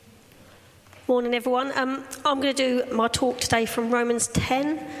Morning, everyone. I'm going to do my talk today from Romans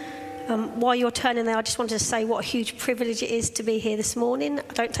 10. While you're turning there, I just wanted to say what a huge privilege it is to be here this morning.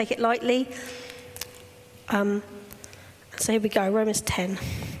 I don't take it lightly. So here we go, Romans 10.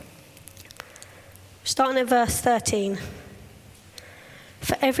 Starting at verse 13.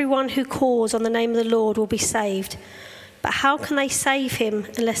 For everyone who calls on the name of the Lord will be saved. But how can they save him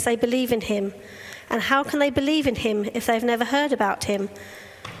unless they believe in him? And how can they believe in him if they've never heard about him?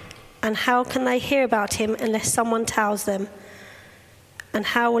 And how can they hear about him unless someone tells them? And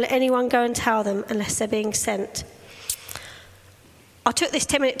how will anyone go and tell them unless they're being sent? I took this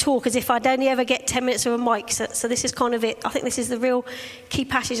 10-minute talk as if I'd only ever get 10 minutes of a mic, so this is kind of it. I think this is the real key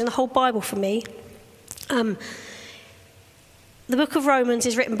passage in the whole Bible for me. The book of Romans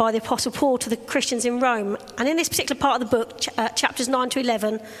is written by the Apostle Paul to the Christians in Rome. And in this particular part of the book, chapters 9 to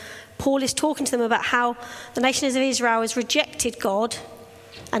 11, Paul is talking to them about how the nation of Israel has rejected God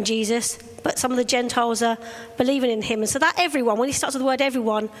and Jesus, but some of the Gentiles are believing in him. And so that everyone, when he starts with the word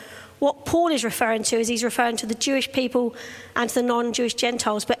everyone, what Paul is referring to is he's referring to the Jewish people and to the non-Jewish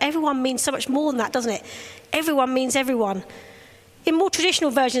Gentiles. But everyone means so much more than that, doesn't it? Everyone means everyone. In more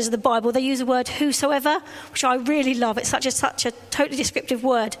traditional versions of the Bible, they use the word whosoever, which I really love. It's such a totally descriptive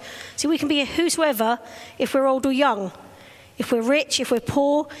word. So we can be a whosoever if we're old or young, if we're rich, if we're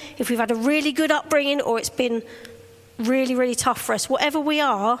poor, if we've had a really good upbringing or it's been really, really tough for us. Whatever we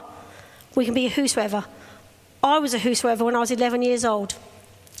are, we can be a whosoever. I was a whosoever when I was 11 years old.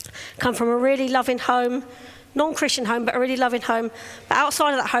 Come from a really loving home, non-Christian home, but a really loving home. But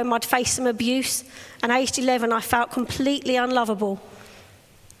outside of that home, I'd faced some abuse. And aged 11, I felt completely unlovable.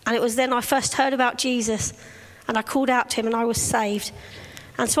 And it was then I first heard about Jesus, and I called out to him, and I was saved.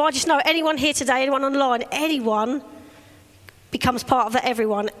 And so I just know anyone here today, anyone online, anyone becomes part of that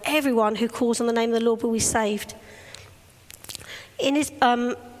everyone. Everyone who calls on the name of the Lord will be saved. In his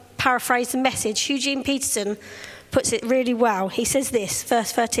paraphrase, The Message, Eugene Peterson puts it really well. He says this,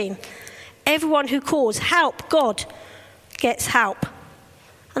 verse 13. Everyone who calls, help, God, gets help.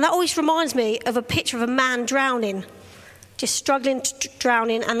 And that always reminds me of a picture of a man drowning, just struggling,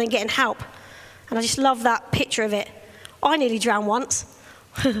 drowning, and then getting help. And I just love that picture of it. I nearly drowned once.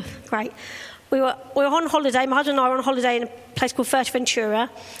 Great. We were on holiday, my husband and I were on holiday in a place called Fuerteventura,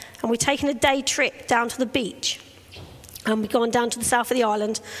 and we'd taken a day trip down to the beach. And we'd gone down to the south of the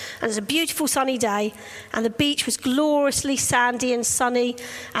island, and it was a beautiful sunny day, and the beach was gloriously sandy and sunny,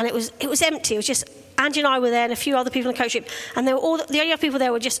 and it was empty. It was just Angie and I were there, and a few other people on the coach trip, and they were the only other people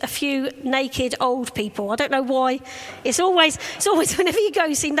there were just a few naked old people. I don't know why. It's always whenever you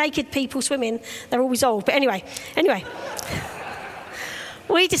go see naked people swimming, they're always old. But anyway.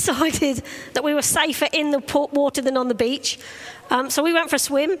 We decided that we were safer in the water than on the beach. So we went for a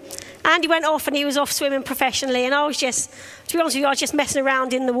swim. Andy went off and he was off swimming professionally. And I was just, to be honest with you, I was just messing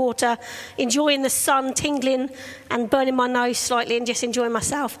around in the water, enjoying the sun, tingling and burning my nose slightly and just enjoying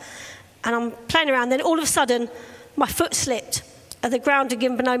myself. And I'm playing around. Then all of a sudden, my foot slipped. The ground had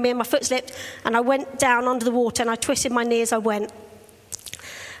given below me and my foot slipped. And I went down under the water and I twisted my knee as I went.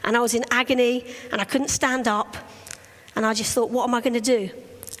 And I was in agony and I couldn't stand up. And I just thought, what am I going to do?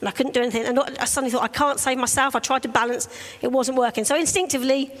 And I couldn't do anything. And I suddenly thought, I can't save myself. I tried to balance. It wasn't working. So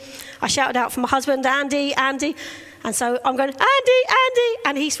instinctively, I shouted out for my husband, Andy. And so I'm going, Andy.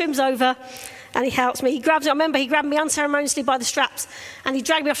 And he swims over and he helps me. He grabbed me unceremoniously by the straps and he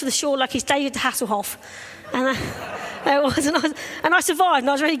dragged me off to the shore like he's David Hasselhoff. And there it was. And I survived and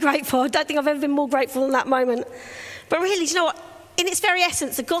I was really grateful. I don't think I've ever been more grateful than that moment. But really, do you know what? In its very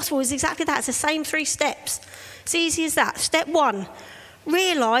essence, the gospel is exactly that. It's the same 3 steps. It's easy as that. Step 1,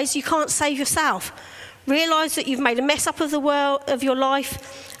 realise you can't save yourself. Realise that you've made a mess up of the world, of your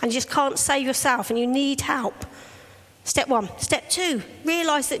life, and you just can't save yourself and you need help. Step 1. Step 2,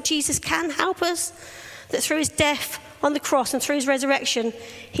 realise that Jesus can help us, that through his death on the cross and through his resurrection,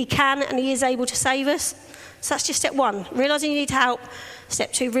 he can and he is able to save us. So that's just step 1, realising you need help.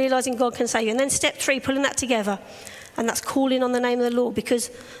 Step 2, realising God can save you. And then step 3, pulling that together. And that's calling on the name of the Lord, because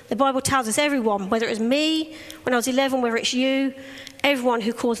the Bible tells us everyone, whether it's me when I was 11, whether it's you, everyone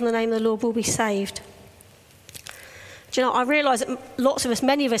who calls on the name of the Lord will be saved. Do you know, I realise that lots of us,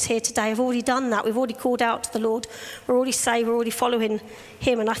 many of us here today have already done that. We've already called out to the Lord. We're already saved. We're already following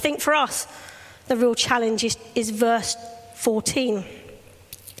him. And I think for us, the real challenge is verse 14,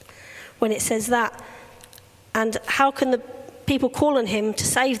 when it says that. And how can the people call on him to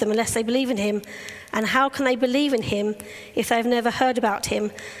save them unless they believe in him? And how can they believe in him if they've never heard about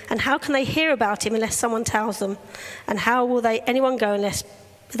him? And how can they hear about him unless someone tells them? And how will anyone go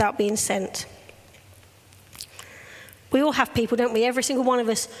without being sent? We all have people, don't we? Every single one of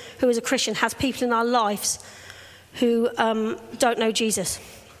us who is a Christian has people in our lives who don't know Jesus.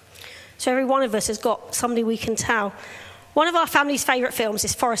 So every one of us has got somebody we can tell. One of our family's favourite films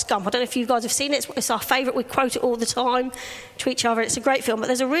is Forrest Gump. I don't know if you guys have seen it. It's our favourite. We quote it all the time to each other. It's a great film. But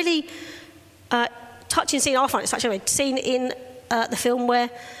there's a really touching scene, I find it such a scene in the film where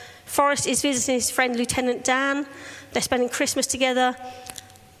Forrest is visiting his friend Lieutenant Dan. They're spending Christmas together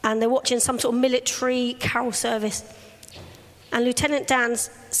and they're watching some sort of military carol service. And Lieutenant Dan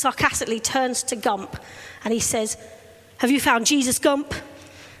sarcastically turns to Gump and he says, "Have you found Jesus, Gump?"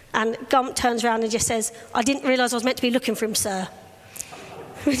 And Gump turns around and just says, "I didn't realise I was meant to be looking for him, sir."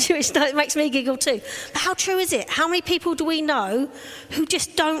 Which makes me giggle too. But how true is it? How many people do we know who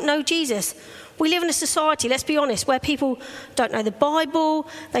just don't know Jesus? We live in a society, let's be honest, where people don't know the Bible,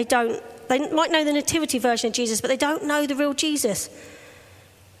 they might know the nativity version of Jesus, but they don't know the real Jesus.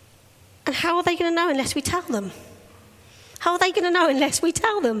 And how are they going to know unless we tell them? How are they going to know unless we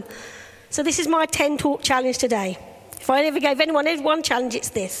tell them? So this is my 10 talk challenge today. If I ever gave anyone one challenge, it's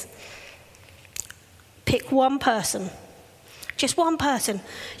this. Pick one person. Just one person.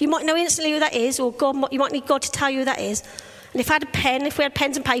 You might know instantly who that is, or you might need God to tell you who that is. And if we had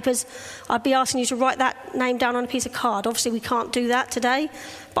pens and papers, I'd be asking you to write that name down on a piece of card. Obviously, we can't do that today,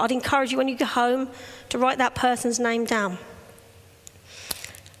 but I'd encourage you when you go home to write that person's name down.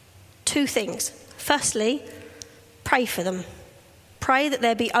 2 things. Firstly, pray for them. Pray that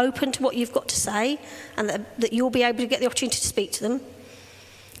they'll be open to what you've got to say and that you'll be able to get the opportunity to speak to them.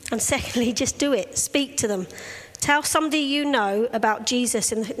 And secondly, just do it. Speak to them. Tell somebody you know about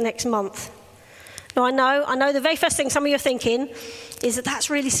Jesus in the next month. Now, I know the very first thing some of you are thinking is that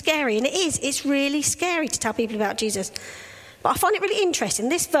that's really scary. And it is. It's really scary to tell people about Jesus. But I find it really interesting.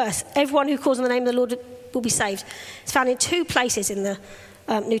 This verse, everyone who calls on the name of the Lord will be saved, it's found in 2 places in the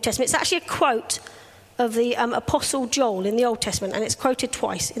New Testament. It's actually a quote of the Apostle Joel in the Old Testament, and it's quoted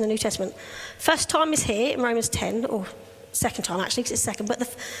twice in the New Testament. First time is here in Romans 10, or second time actually, because it's second.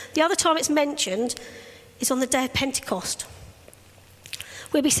 But the other time it's mentioned is on the day of Pentecost.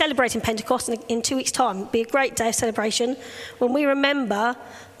 We'll be celebrating Pentecost in 2 weeks' time. It'll be a great day of celebration when we remember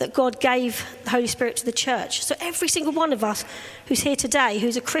that God gave the Holy Spirit to the church. So every single one of us who's here today,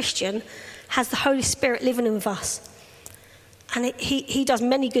 who's a Christian, has the Holy Spirit living with us. And he does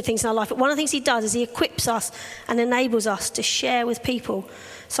many good things in our life. But one of the things he does is he equips us and enables us to share with people.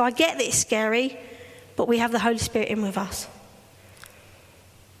 So I get that it's scary, but we have the Holy Spirit in with us.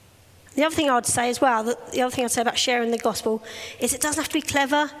 The other thing I'd say as well, the other thing I'd say about sharing the gospel is it doesn't have to be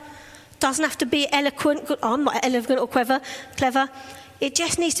clever, doesn't have to be eloquent. I'm not eloquent or clever. It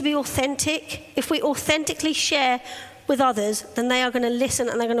just needs to be authentic. If we authentically share with others, then they are going to listen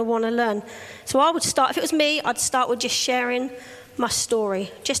and they're going to want to learn. So I would start, if it was me, I'd start with just sharing my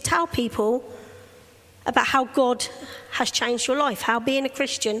story. Just tell people about how God has changed your life, how being a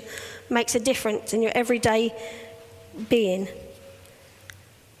Christian makes a difference in your everyday being.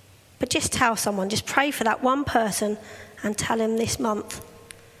 But just tell someone, just pray for that one person and tell him this month.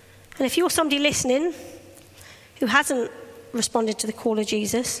 And if you're somebody listening who hasn't responded to the call of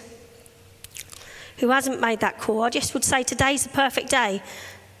Jesus, who hasn't made that call, I just would say today's the perfect day.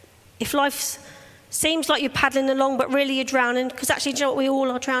 If life seems like you're paddling along but really you're drowning, because actually, do you know what, we all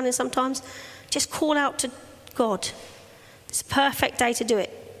are drowning sometimes, just call out to God. It's a perfect day to do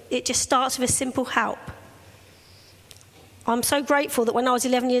it. It just starts with a simple help. I'm so grateful that when I was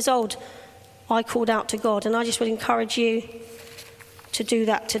 11 years old, I called out to God, and I just would encourage you to do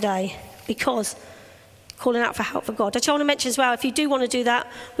that today, because calling out for help for God. I just want to mention as well, if you do want to do that,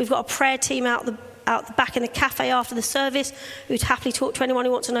 we've got a prayer team out the back in the cafe after the service who'd happily talk to anyone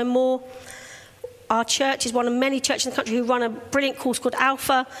who wants to know more. Our church is one of many churches in the country who run a brilliant course called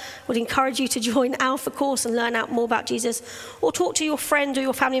Alpha. Would encourage you to join Alpha course and learn out more about Jesus, or talk to your friend or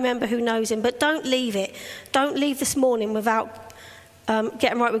your family member who knows him. But don't leave it. Don't leave this morning without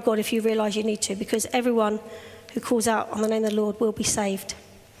getting right with God if you realise you need to, because everyone who calls out on the name of the Lord will be saved.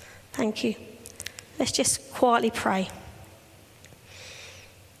 Thank you. Let's just quietly pray.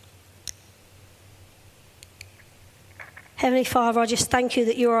 Heavenly Father, I just thank you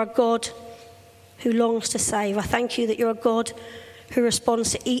that you are a God who longs to save. I thank you that you're a God who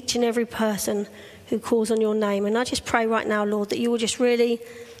responds to each and every person who calls on your name. And I just pray right now, Lord, that you will just really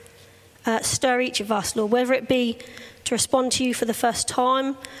stir each of us, Lord, whether it be to respond to you for the first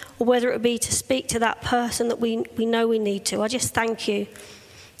time or whether it be to speak to that person that we know we need to. I just thank you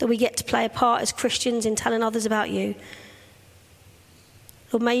that we get to play a part as Christians in telling others about you.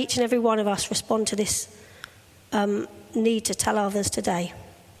 Lord, may each and every one of us respond to this need to tell others today.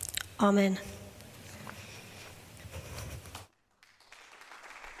 Amen.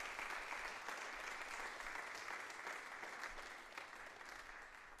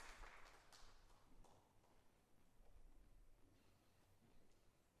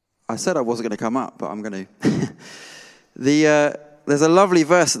 I said I wasn't going to come up, but I'm going to. There's a lovely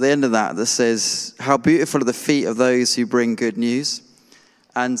verse at the end of that says, how beautiful are the feet of those who bring good news.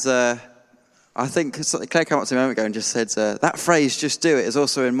 And I think Claire came up to me a moment ago and just said, that phrase, just do it, is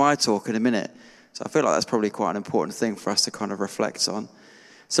also in my talk in a minute. So I feel like that's probably quite an important thing for us to kind of reflect on.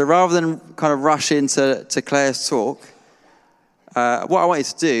 So rather than kind of rush into Claire's talk, what I want you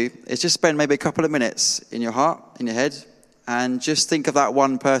to do is just spend maybe a couple of minutes in your heart, in your head, and just think of that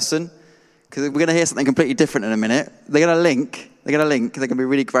one person, because we're going to hear something completely different in a minute. They're going to link. They're going to be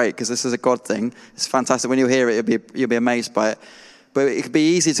really great, because this is a God thing. It's fantastic. When you hear it, you'll be amazed by it. But it could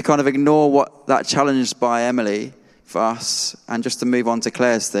be easy to kind of ignore what that challenge by Emily for us, and just to move on to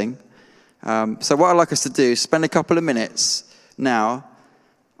Claire's thing. So what I'd like us to do is spend a couple of minutes now.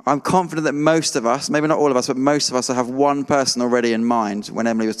 I'm confident that most of us, maybe not all of us, but most of us will have one person already in mind when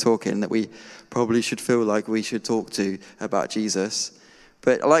Emily was talking that we probably should feel like we should talk to about Jesus.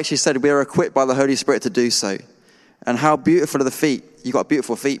 But like she said, we are equipped by the Holy Spirit to do so. And how beautiful are the feet. You've got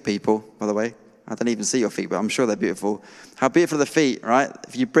beautiful feet, people, by the way. I don't even see your feet, but I'm sure they're beautiful. How beautiful are the feet, right?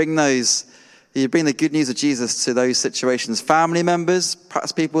 If you bring the good news of Jesus to those situations. Family members,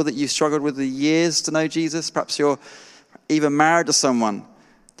 perhaps people that you struggled with for years to know Jesus. Perhaps you're even married to someone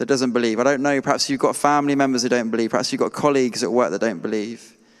that doesn't believe. I don't know, perhaps you've got family members who don't believe. Perhaps you've got colleagues at work that don't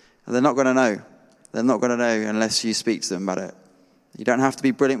believe. And they're not going to know. They're not going to know unless you speak to them about it. You don't have to be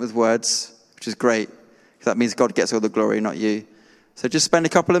brilliant with words, which is great. That means God gets all the glory, not you. So just spend a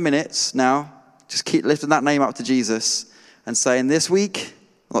couple of minutes now. Just keep lifting that name up to Jesus and saying, this week,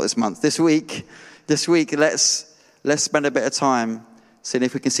 not this month, this week, let's spend a bit of time seeing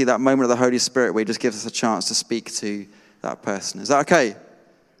if we can see that moment of the Holy Spirit where he just gives us a chance to speak to that person. Is that okay?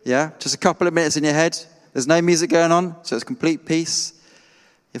 Yeah? Just a couple of minutes in your head. There's no music going on, so it's complete peace.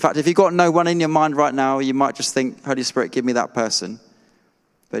 In fact, if you've got no one in your mind right now, you might just think, Holy Spirit, give me that person.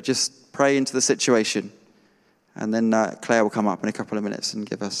 But just pray into the situation. And then Claire will come up in a couple of minutes and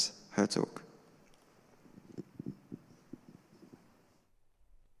give us her talk.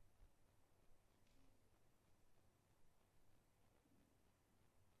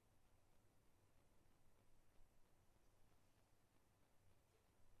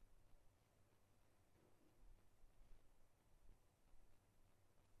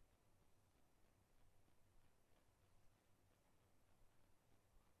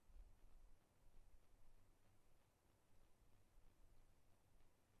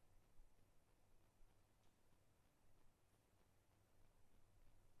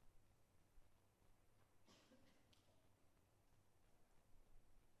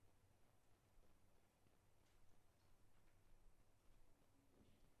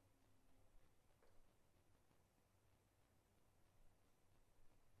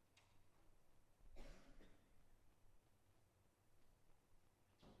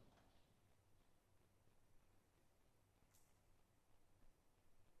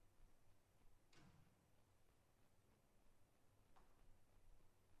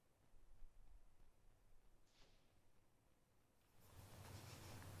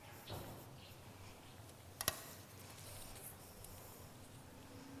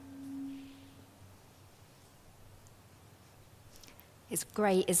 It's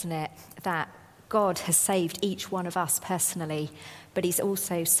great, isn't it, that God has saved each one of us personally, but he's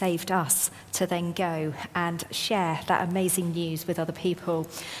also saved us to then go and share that amazing news with other people,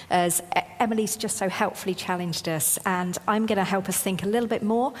 as Emily's just so helpfully challenged us. And I'm going to help us think a little bit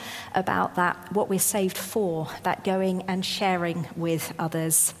more about that, what we're saved for, that going and sharing with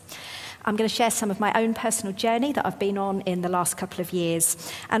others. I'm going to share some of my own personal journey that I've been on in the last couple of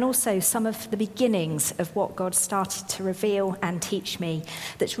years, and also some of the beginnings of what God started to reveal and teach me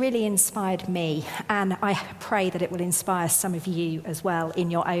that's really inspired me, and I pray that it will inspire some of you as well in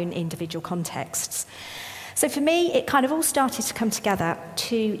your own individual contexts. So for me, it kind of all started to come together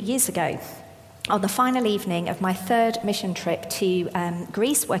 2 years ago. On the final evening of my third mission trip to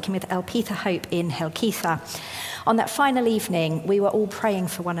Greece, working with Elpitha Hope in Halkitha. On that final evening, we were all praying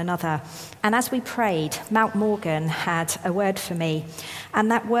for one another. And as we prayed, Mount Morgan had a word for me.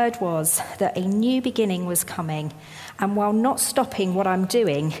 And that word was that a new beginning was coming. And while not stopping what I'm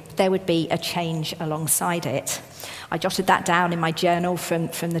doing, there would be a change alongside it. I jotted that down in my journal from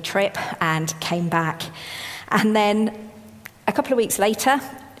the trip and came back. And then a couple of weeks later,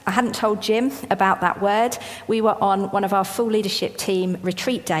 I hadn't told Jim about that word. We were on one of our full leadership team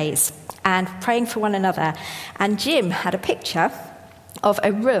retreat days and praying for one another. And Jim had a picture of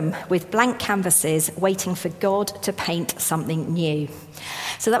a room with blank canvases waiting for God to paint something new.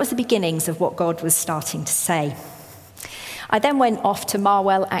 So that was the beginnings of what God was starting to say. I then went off to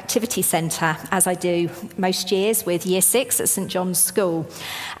Marwell Activity Centre, as I do most years with Year 6 at St John's School.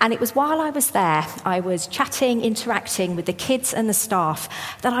 And it was while I was there, I was chatting, interacting with the kids and the staff,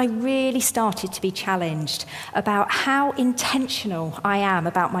 that I really started to be challenged about how intentional I am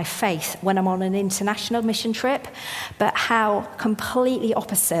about my faith when I'm on an international mission trip, but how completely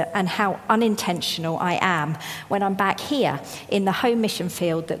opposite and how unintentional I am when I'm back here in the home mission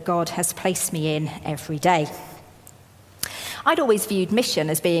field that God has placed me in every day. I'd always viewed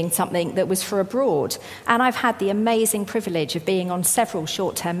mission as being something that was for abroad, and I've had the amazing privilege of being on several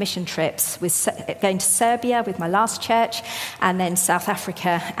short-term mission trips, going to Serbia with my last church, and then South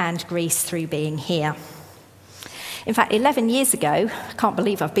Africa and Greece through being here. In fact, 11 years ago, I can't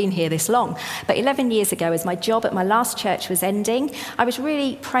believe I've been here this long, but 11 years ago, as my job at my last church was ending, I was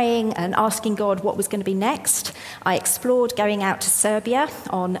really praying and asking God what was going to be next. I explored going out to Serbia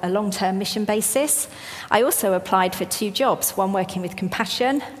on a long-term mission basis. I also applied for 2 jobs, one working with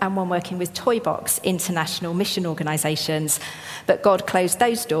Compassion and one working with Toybox, international mission organisations. But God closed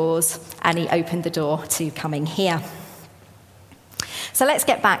those doors and he opened the door to coming here. So let's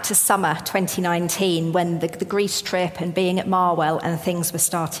get back to summer 2019 when the Greece trip and being at Marwell and things were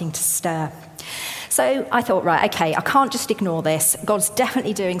starting to stir. So I thought, right, okay, I can't just ignore this. God's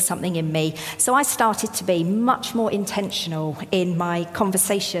definitely doing something in me. So I started to be much more intentional in my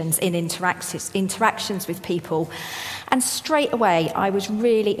conversations, in interactions with people. And straight away, I was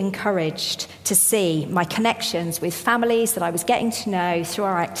really encouraged to see my connections with families that I was getting to know through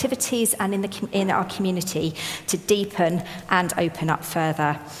our activities and in our community to deepen and open up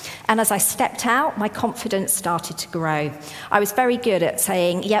further. And as I stepped out, my confidence started to grow. I was very good at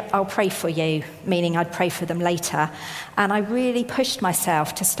saying, yep, I'll pray for you, meaning I'd pray for them later. And I really pushed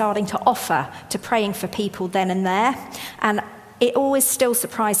myself to starting to offer to praying for people then and there. And it always still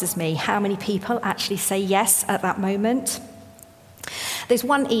surprises me how many people actually say yes at that moment. There's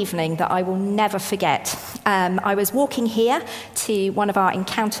one evening that I will never forget. I was walking here to one of our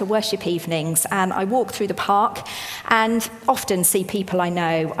encounter worship evenings, and I walk through the park and often see people I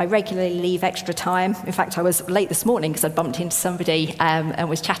know. I regularly leave extra time. In fact, I was late this morning because I bumped into somebody and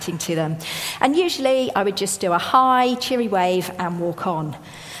was chatting to them. And usually I would just do a hi, cheery wave and walk on.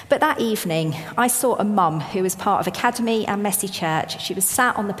 But that evening, I saw a mum who was part of Academy and Messy Church. She was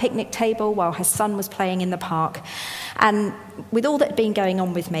sat on the picnic table while her son was playing in the park. And with all that had been going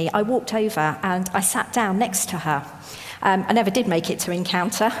on with me, I walked over and I sat down next to her. I never did make it to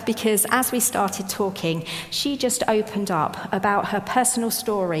Encounter because as we started talking, she just opened up about her personal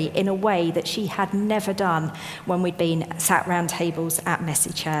story in a way that she had never done when we'd been sat round tables at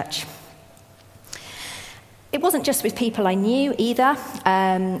Messy Church. It wasn't just with people I knew either.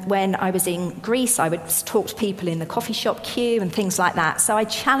 When I was in Greece, I would talk to people in the coffee shop queue and things like that. So I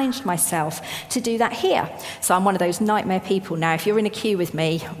challenged myself to do that here. So I'm one of those nightmare people now. If you're in a queue with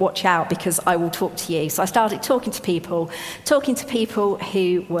me, watch out because I will talk to you. So I started talking to people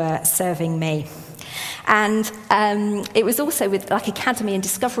who were serving me. And it was also with like Academy and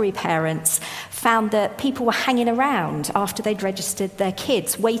Discovery parents found that people were hanging around after they'd registered their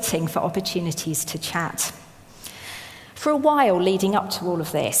kids, waiting for opportunities to chat. For a while leading up to all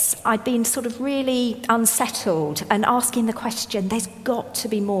of this, I'd been sort of really unsettled and asking the question, there's got to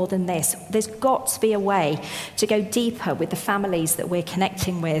be more than this. There's got to be a way to go deeper with the families that we're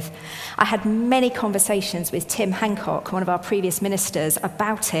connecting with. I had many conversations with Tim Hancock, one of our previous ministers,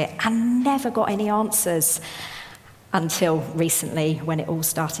 about it and never got any answers until recently when it all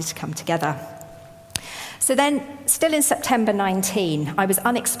started to come together. So then, still in September 19, I was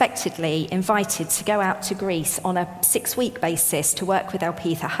unexpectedly invited to go out to Greece on a 6-week basis to work with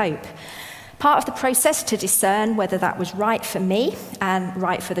Alpetha Hope. Part of the process to discern whether that was right for me and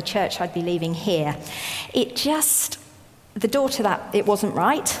right for the church I'd be leaving here. The door to that, it wasn't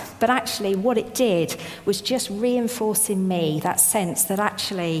right, but actually what it did was just reinforce in me that sense that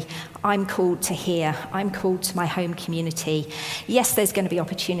actually I'm called to here, I'm called to my home community. Yes, there's going to be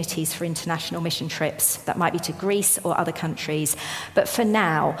opportunities for international mission trips that might be to Greece or other countries, but for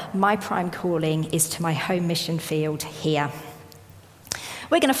now, my prime calling is to my home mission field here.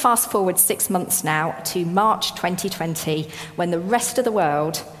 We're going to fast forward 6 months now to March 2020, when the rest of the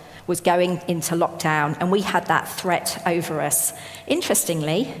world was going into lockdown, and we had that threat over us.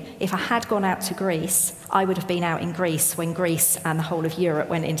 Interestingly, if I had gone out to Greece, I would have been out in Greece when Greece and the whole of Europe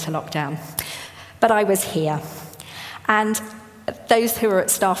went into lockdown. But I was here. And those who are at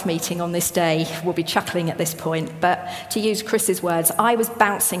staff meeting on this day will be chuckling at this point, but to use Chris's words, I was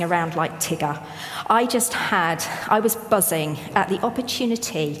bouncing around like Tigger. I was buzzing at the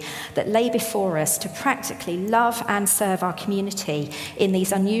opportunity that lay before us to practically love and serve our community in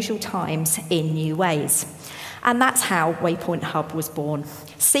these unusual times in new ways. And that's how Waypoint Hub was born,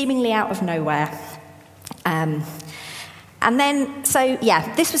 seemingly out of nowhere. And then,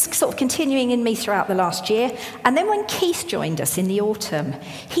 this was sort of continuing in me throughout the last year. And then when Keith joined us in the autumn,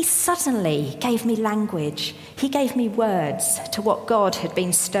 he suddenly gave me language. He gave me words to what God had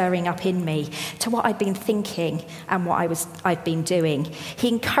been stirring up in me, to what I'd been thinking and what I'd been doing. He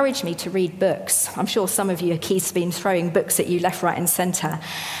encouraged me to read books. I'm sure some of you, Keith's been throwing books at you left, right, and centre.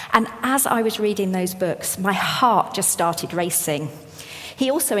 And as I was reading those books, my heart just started racing. He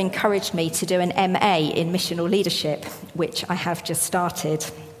also encouraged me to do an MA in missional leadership, which I have just started.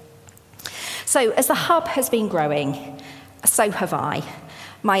 So as the hub has been growing, so have I.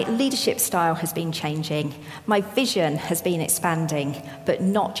 My leadership style has been changing. My vision has been expanding, but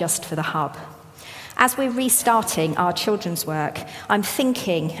not just for the hub. As we're restarting our children's work, I'm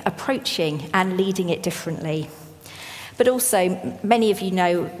thinking, approaching, and leading it differently. But also, many of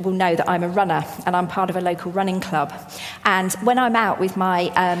you will know that I'm a runner and I'm part of a local running club. And when I'm out with my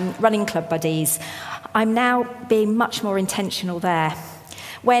running club buddies, I'm now being much more intentional there.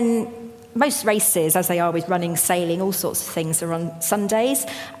 When most races, as they are with running, sailing, all sorts of things, are on Sundays.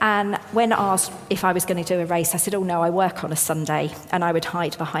 And when asked if I was going to do a race, I said, oh no, I work on a Sunday, and I would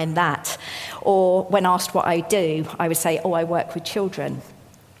hide behind that. Or when asked what I do, I would say, oh, I work with children.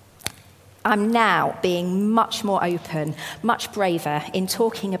 I'm now being much more open, much braver in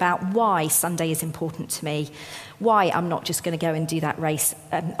talking about why Sunday is important to me, why I'm not just going to go and do that race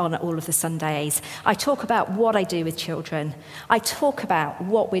on all of the Sundays. I talk about what I do with children. I talk about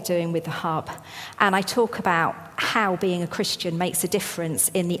what we're doing with the hub. And I talk about how being a Christian makes a difference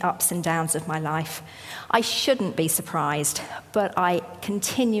in the ups and downs of my life. I shouldn't be surprised, but I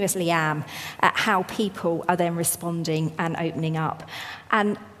continuously am at how people are then responding and opening up.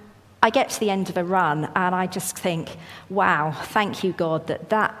 And I get to the end of a run and I just think, wow, thank you, God,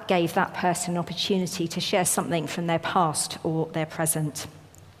 that gave that person an opportunity to share something from their past or their present.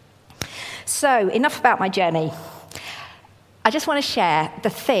 So, enough about my journey. I just want to share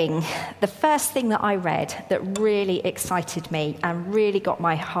the first thing that I read that really excited me and really got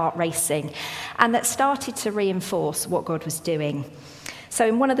my heart racing and that started to reinforce what God was doing. So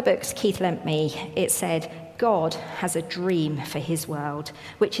in one of the books Keith lent me, it said, God has a dream for his world,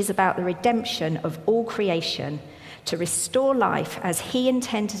 which is about the redemption of all creation, to restore life as he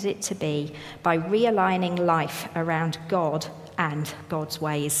intended it to be by realigning life around God and God's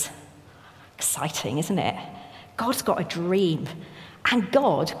ways. Exciting, isn't it? God's got a dream, and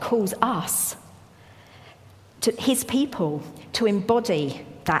God calls us, to his people, to embody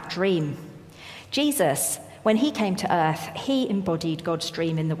that dream. Jesus, when he came to earth, he embodied God's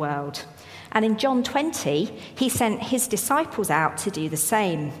dream in the world. And in John 20, he sent his disciples out to do the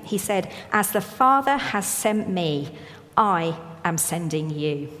same. He said, as the Father has sent me, I am sending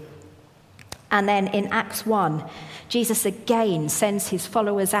you. And then in Acts 1, Jesus again sends his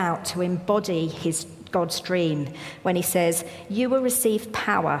followers out to embody God's dream when he says, you will receive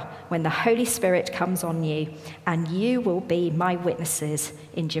power when the Holy Spirit comes on you, and you will be my witnesses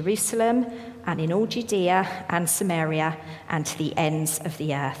in Jerusalem and in all Judea and Samaria and to the ends of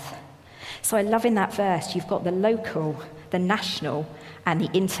the earth. So I love in that verse, you've got the local, the national, and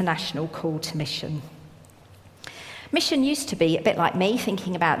the international call to mission. Mission used to be a bit like me,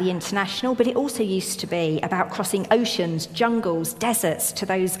 thinking about the international, but it also used to be about crossing oceans, jungles, deserts to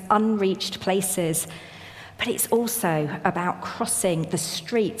those unreached places. But it's also about crossing the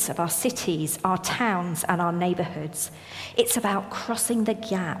streets of our cities, our towns, and our neighbourhoods. It's about crossing the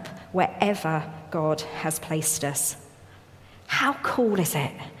gap wherever God has placed us. How cool is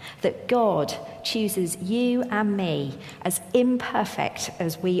it that God chooses you and me, as imperfect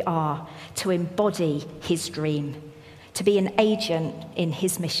as we are, to embody his dream, to be an agent in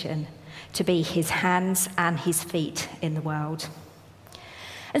his mission, to be his hands and his feet in the world.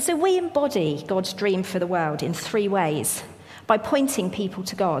 And so we embody God's dream for the world in three ways: by pointing people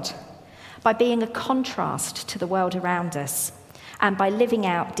to God, by being a contrast to the world around us, and by living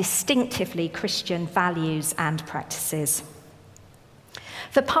out distinctively Christian values and practices.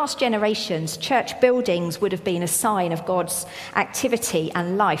 For past generations, church buildings would have been a sign of God's activity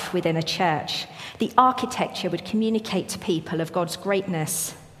and life within a church. The architecture would communicate to people of God's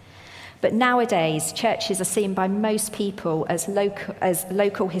greatness. But nowadays, churches are seen by most people as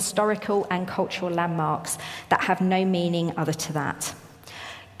local historical and cultural landmarks that have no meaning other to that.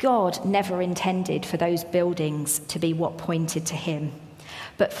 God never intended for those buildings to be what pointed to him,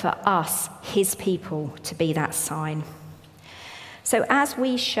 but for us, his people, to be that sign. So as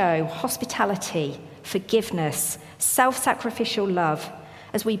we show hospitality, forgiveness, self-sacrificial love,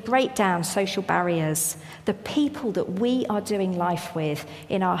 as we break down social barriers, the people that we are doing life with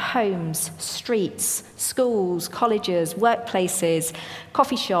in our homes, streets, schools, colleges, workplaces,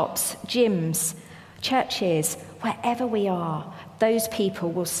 coffee shops, gyms, churches, wherever we are, those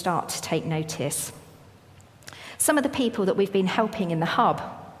people will start to take notice. Some of the people that we've been helping in the hub,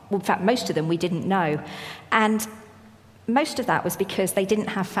 well, in fact, most of them we didn't know, and most of that was because they didn't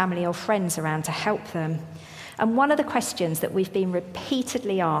have family or friends around to help them. And one of the questions that we've been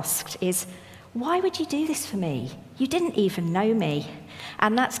repeatedly asked is, why would you do this for me? You didn't even know me.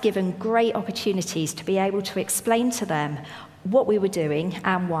 And that's given great opportunities to be able to explain to them what we were doing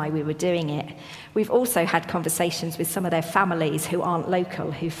and why we were doing it. We've also had conversations with some of their families who aren't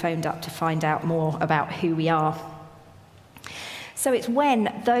local, who phoned up to find out more about who we are. So it's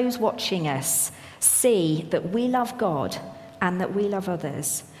when those watching us see that we love God and that we love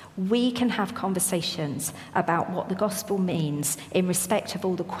others, we can have conversations about what the gospel means in respect of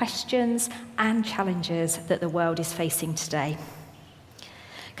all the questions and challenges that the world is facing today.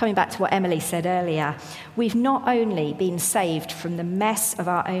 Coming back to what Emily said earlier, we've not only been saved from the mess of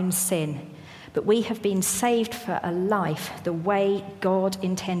our own sin, but we have been saved for a life the way God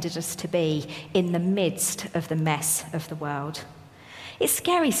intended us to be in the midst of the mess of the world. It's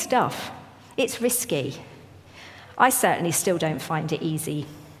scary stuff. It's risky. I certainly still don't find it easy.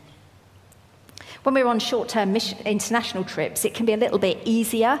 When we're on short-term international trips, it can be a little bit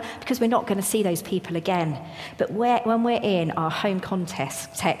easier because we're not going to see those people again. But when we're in our home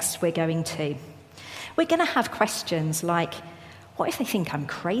context we're going to have questions like, what if they think I'm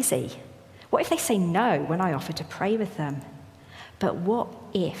crazy? What if they say no when I offer to pray with them? But what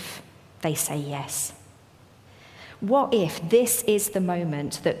if they say yes? What if this is the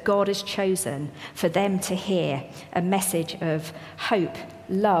moment that God has chosen for them to hear a message of hope,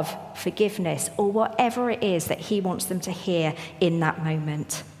 love, forgiveness, or whatever it is that he wants them to hear in that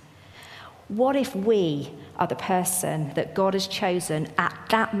moment? What if we are the person that God has chosen at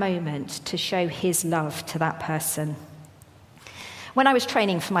that moment to show his love to that person? When I was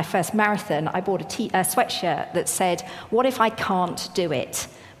training for my first marathon, I bought a sweatshirt that said, "What if I can't do it?"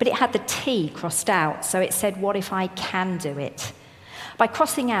 But it had the T crossed out, so it said, "What if I can do it?" By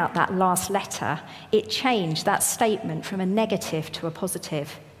crossing out that last letter, it changed that statement from a negative to a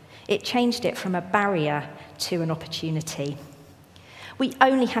positive. It changed it from a barrier to an opportunity. We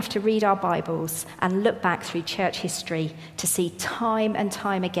only have to read our Bibles and look back through church history to see time and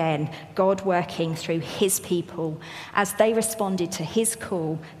time again God working through his people as they responded to his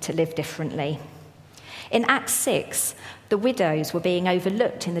call to live differently. In Acts 6, the widows were being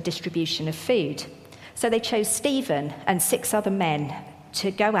overlooked in the distribution of food. So they chose Stephen and 6 other men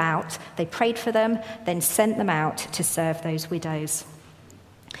to go out. They prayed for them, then sent them out to serve those widows.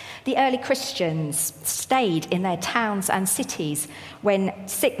 The early Christians stayed in their towns and cities when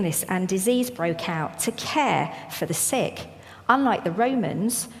sickness and disease broke out to care for the sick, unlike the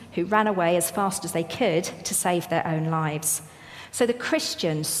Romans, who ran away as fast as they could to save their own lives. So the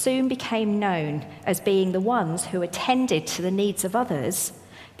Christians soon became known as being the ones who attended to the needs of others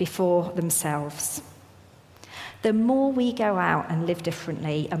before themselves. The more we go out and live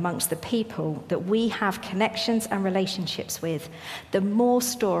differently amongst the people that we have connections and relationships with, the more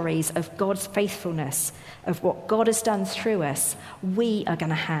stories of God's faithfulness, of what God has done through us, we are going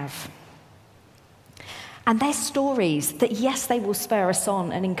to have. And they're stories that, yes, they will spur us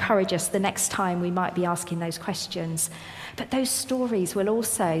on and encourage us the next time we might be asking those questions. But those stories will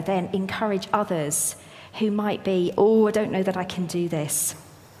also then encourage others who might be, I don't know that I can do this.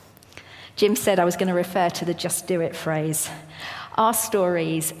 Jim said I was going to refer to the just do it phrase. Our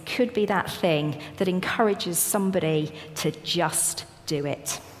stories could be that thing that encourages somebody to just do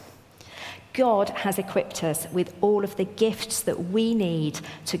it. God has equipped us with all of the gifts that we need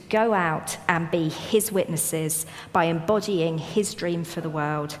to go out and be his witnesses by embodying his dream for the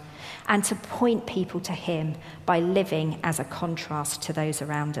world and to point people to him by living as a contrast to those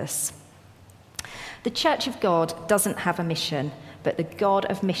around us. The Church of God doesn't have a mission, but the God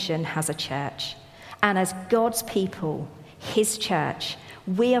of mission has a church. And as God's people, his church,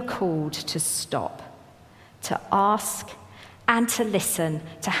 we are called to stop, to ask, and to listen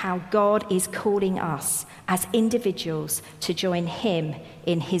to how God is calling us as individuals to join him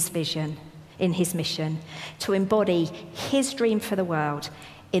in his vision, in his mission, to embody his dream for the world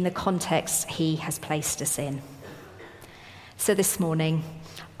in the context he has placed us in. So this morning,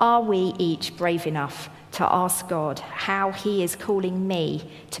 are we each brave enough to ask God how he is calling me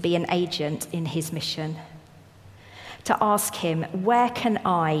to be an agent in his mission? To ask him, where can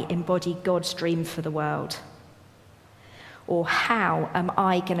I embody God's dream for the world? Or how am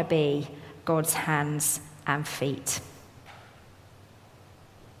I going to be God's hands and feet?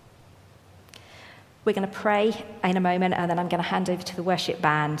 We're going to pray in a moment, and then I'm going to hand over to the worship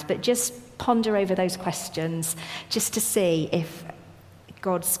band. But just ponder over those questions just to see if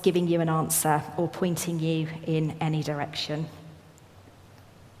God's giving you an answer or pointing you in any direction.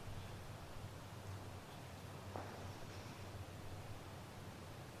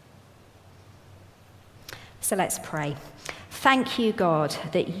 So let's pray. Thank you, God,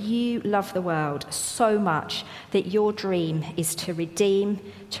 that you love the world so much that your dream is to redeem,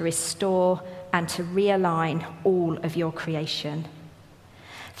 to restore, and to realign all of your creation.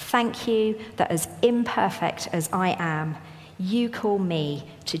 Thank you that as imperfect as I am, you call me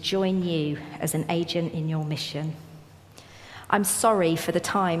to join you as an agent in your mission. I'm sorry for the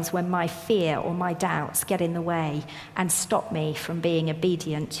times when my fear or my doubts get in the way and stop me from being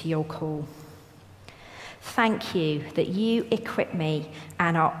obedient to your call. Thank you that you equip me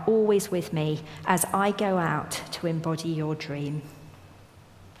and are always with me as I go out to embody your dream.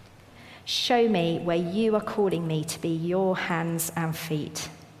 Show me where you are calling me to be your hands and feet.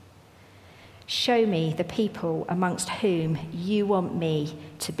 Show me the people amongst whom you want me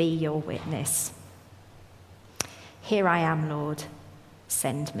to be your witness. Here I am, Lord.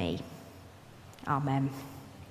 Send me. Amen.